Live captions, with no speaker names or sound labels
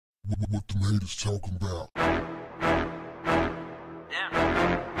What the haters talking about?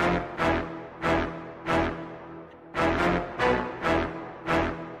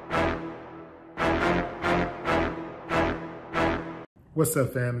 What's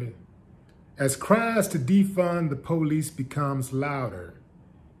up, family? As cries to defund the police becomes louder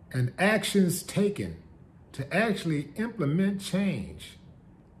and actions taken to actually implement change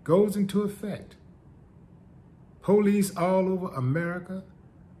goes into effect, police all over America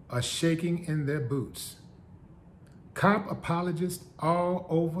are shaking in their boots. Cop apologists all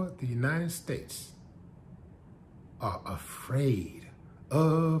over the United States are afraid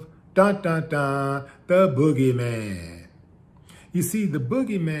of the boogeyman. You see, the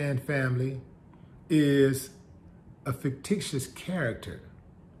boogeyman, family, is a fictitious character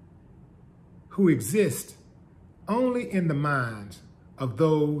who exists only in the minds of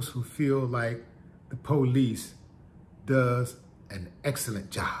those who feel like the police does an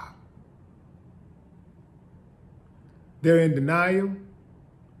excellent job. They're in denial,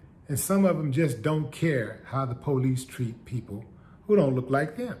 and some of them just don't care how the police treat people who don't look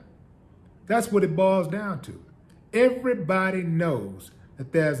like them. That's what it boils down to. Everybody knows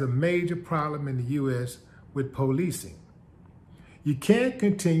that there's a major problem in the U.S. with policing. You can't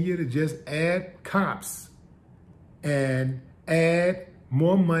continue to just add cops and add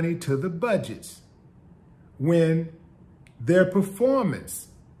more money to the budgets when their performance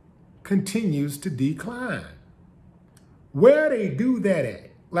continues to decline. Where they do that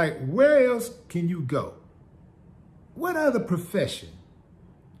at? Like, where else can you go? What other profession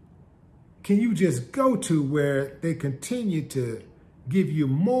can you just go to where they continue to give you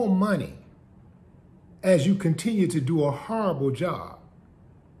more money as you continue to do a horrible job?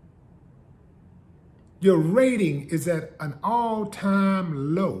 Your rating is at an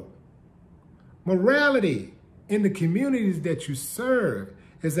all-time low. Morality in the communities that you serve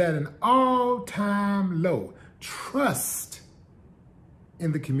is at an all-time low. Trust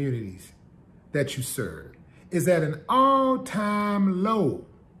in the communities that you serve is at an all-time low.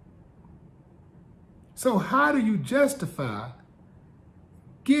 So how do you justify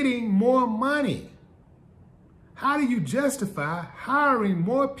getting more money? How do you justify hiring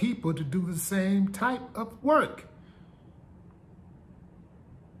more people to do the same type of work?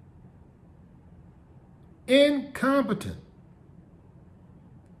 Incompetent,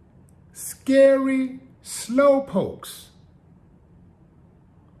 scary slowpokes.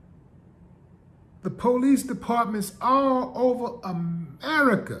 The police departments all over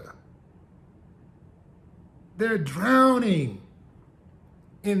America, they're drowning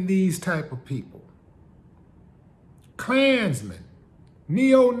in these type of people. Klansmen,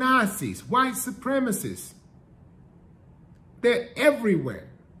 neo-Nazis, white supremacists, they're everywhere.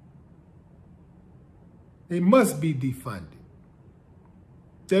 They must be defunded.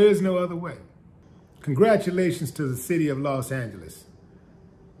 There is no other way. Congratulations to the city of Los Angeles.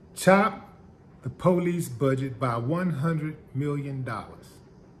 Chop the police budget by $100 million.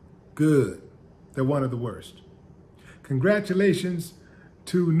 Good. They're one of the worst. Congratulations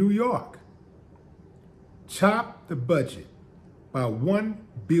to New York. Chop the budget by $1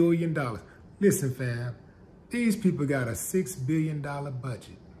 billion. Listen, fam, these people got a $6 billion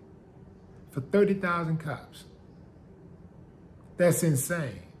budget for 30,000 cops. That's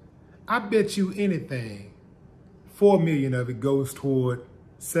insane. I bet you anything, 4 million of it goes toward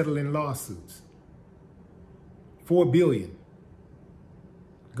settling lawsuits. 4 billion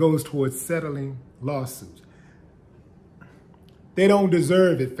goes towards settling lawsuits. They don't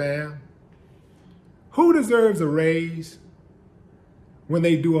deserve it, fam. Who deserves a raise when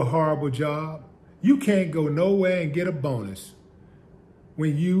they do a horrible job? You can't go nowhere and get a bonus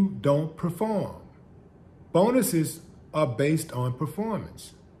when you don't perform. Bonuses are based on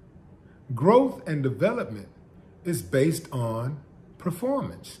performance. Growth and development is based on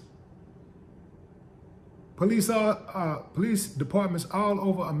performance. Police departments all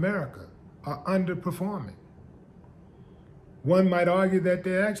over America are underperforming. One might argue that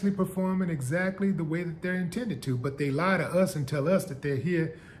they're actually performing exactly the way that they're intended to, but they lie to us and tell us that they're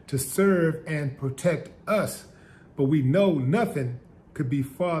here to serve and protect us. But we know nothing could be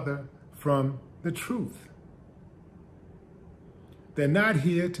farther from the truth. They're not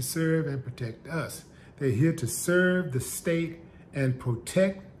here to serve and protect us. They're here to serve the state and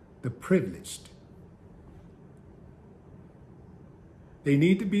protect the privileged. They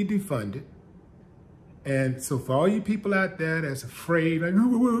need to be defunded. And so for all you people out there that's afraid, like,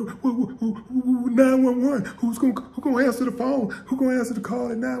 911, who's gonna answer the phone? Who's gonna answer the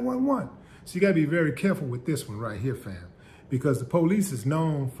call at 911? So you gotta be very careful with this one right here, fam, because the police is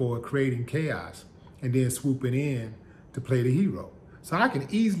known for creating chaos and then swooping in to play the hero. So I can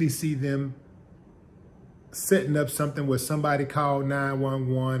easily see them setting up something where somebody called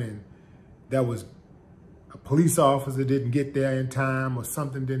 911 and that was a police officer didn't get there in time or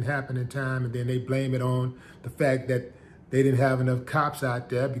something didn't happen in time, and then they blame it on the fact that they didn't have enough cops out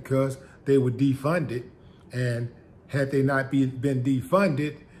there because they were defunded. And had they not been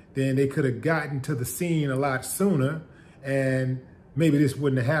defunded, then they could have gotten to the scene a lot sooner and maybe this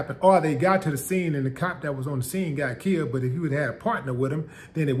wouldn't have happened. Or they got to the scene and the cop that was on the scene got killed, but if you had had a partner with him,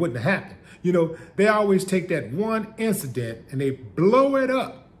 then it wouldn't have happened. You know, they always take that one incident and they blow it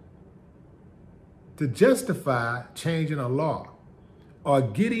up to justify changing a law or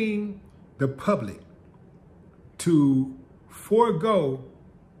getting the public to forego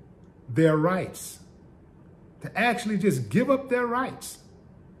their rights, to actually just give up their rights.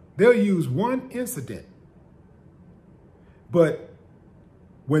 They'll use one incident. But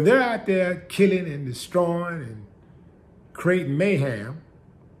when they're out there killing and destroying and creating mayhem,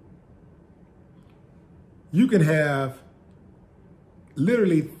 you can have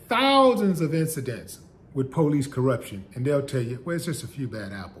literally thousands of incidents with police corruption, and they'll tell you, well, it's just a few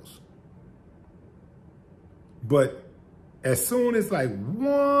bad apples. But as soon as like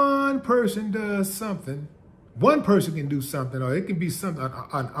one person does something, one person can do something, or it can be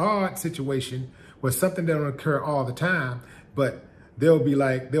an odd situation where something doesn't occur all the time, but they'll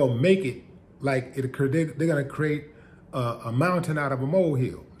make it like it occurred. They're going to create a mountain out of a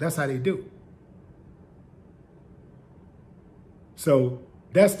molehill. That's how they do. So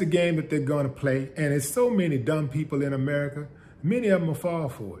that's the game that they're going to play. And there's so many dumb people in America. Many of them will fall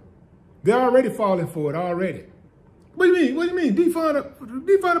for it. They're already falling for it already. What do you mean? What do you mean? Defund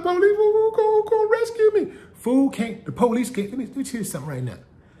the police? Who go rescue me? Fool can't, the police can't. Let me tell you something right now.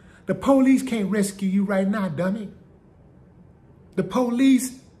 The police can't rescue you right now, dummy. The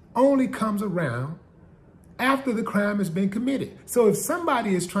police only comes around after the crime has been committed. So if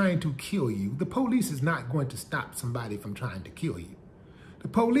somebody is trying to kill you, the police is not going to stop somebody from trying to kill you. The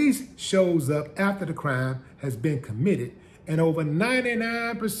police shows up after the crime has been committed in over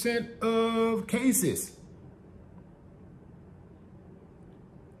 99% of cases.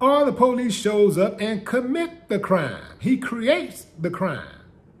 Or the police shows up and commit the crime. He creates the crime.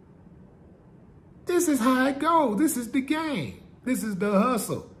 This is how it goes. This is the game. This is the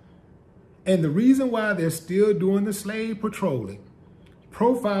hustle. And the reason why they're still doing the slave patrolling,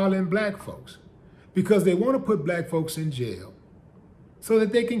 profiling black folks, because they want to put black folks in jail so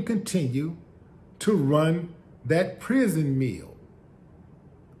that they can continue to run that prison mill.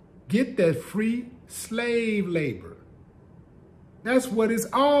 Get that free slave labor. That's what it's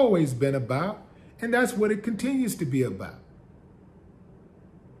always been about, and that's what it continues to be about.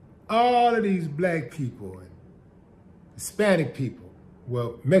 All of these black people and Hispanic people,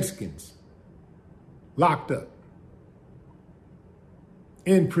 well, Mexicans, locked up,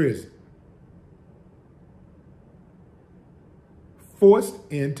 in prison, forced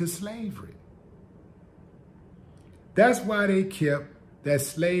into slavery. That's why they kept that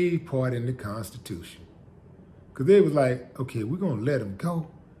slave part in the Constitution. Because they was like, okay, we're going to let them go,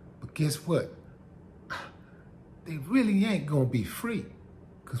 but guess what? They really ain't going to be free,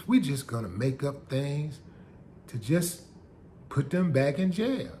 because we're just going to make up things to just put them back in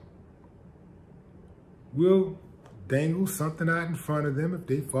jail. We'll dangle something out in front of them. If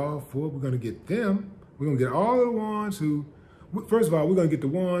they fall for it, we're going to get them. We're going to get all the ones who, first of all, we're going to get the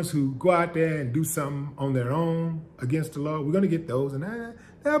ones who go out there and do something on their own against the law. We're going to get those, and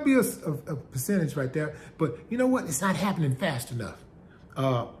that'll be a percentage right there. But you know what? It's not happening fast enough.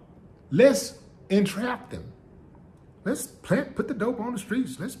 Let's entrap them. Let's put the dope on the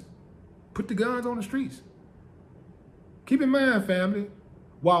streets. Let's put the guns on the streets. Keep in mind, family,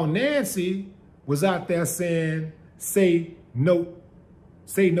 while Nancy was out there saying, say no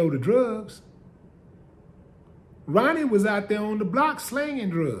to drugs, Ronnie was out there on the block slinging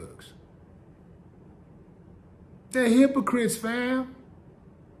drugs. They're hypocrites, fam.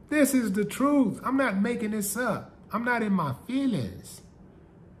 This is the truth. I'm not making this up. I'm not in my feelings.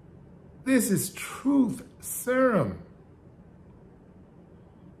 This is truth serum.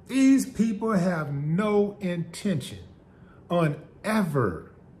 These people have no intention on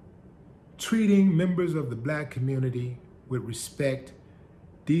ever treating members of the black community with respect,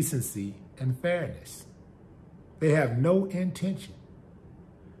 decency, and fairness. They have no intention.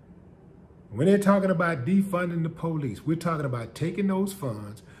 When they're talking about defunding the police, we're talking about taking those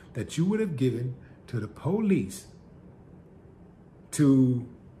funds that you would have given to the police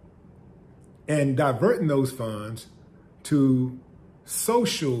and diverting those funds to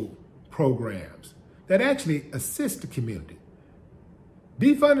social programs that actually assist the community.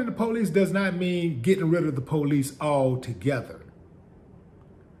 Defunding the police does not mean getting rid of the police altogether.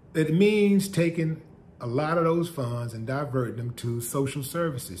 It means taking a lot of those funds and diverting them to social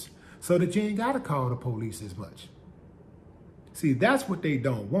services so that you ain't got to call the police as much. See, that's what they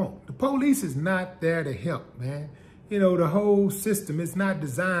don't want. The police is not there to help, man. You know, the whole system is not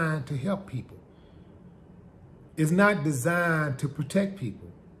designed to help people. It's not designed to protect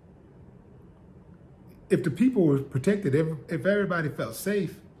people. If the people were protected, if everybody felt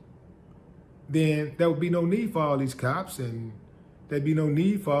safe, then there would be no need for all these cops, and there'd be no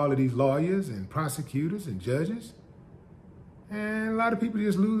need for all of these lawyers and prosecutors and judges. And a lot of people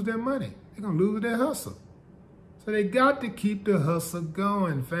just lose their money. They're going to lose their hustle. So they got to keep the hustle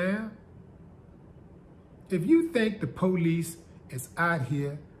going, fam. If you think the police is out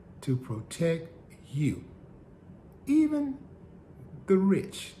here to protect you, even the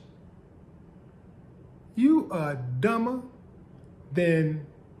rich, you are dumber than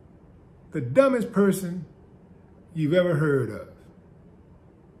the dumbest person you've ever heard of.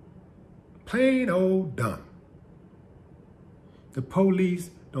 Plain old dumb. The police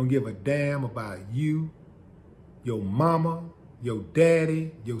don't give a damn about you, your mama, your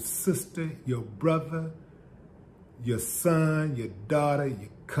daddy, your sister, your brother, your son, your daughter, your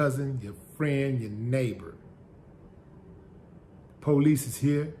cousin, your friend, your neighbor. Police is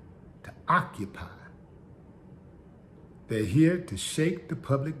here to occupy. They're here to shake the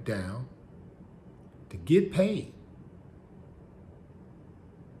public down, to get paid.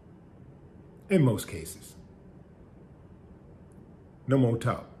 In most cases. No more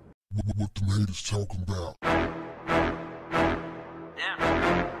talk. What the haters talking about?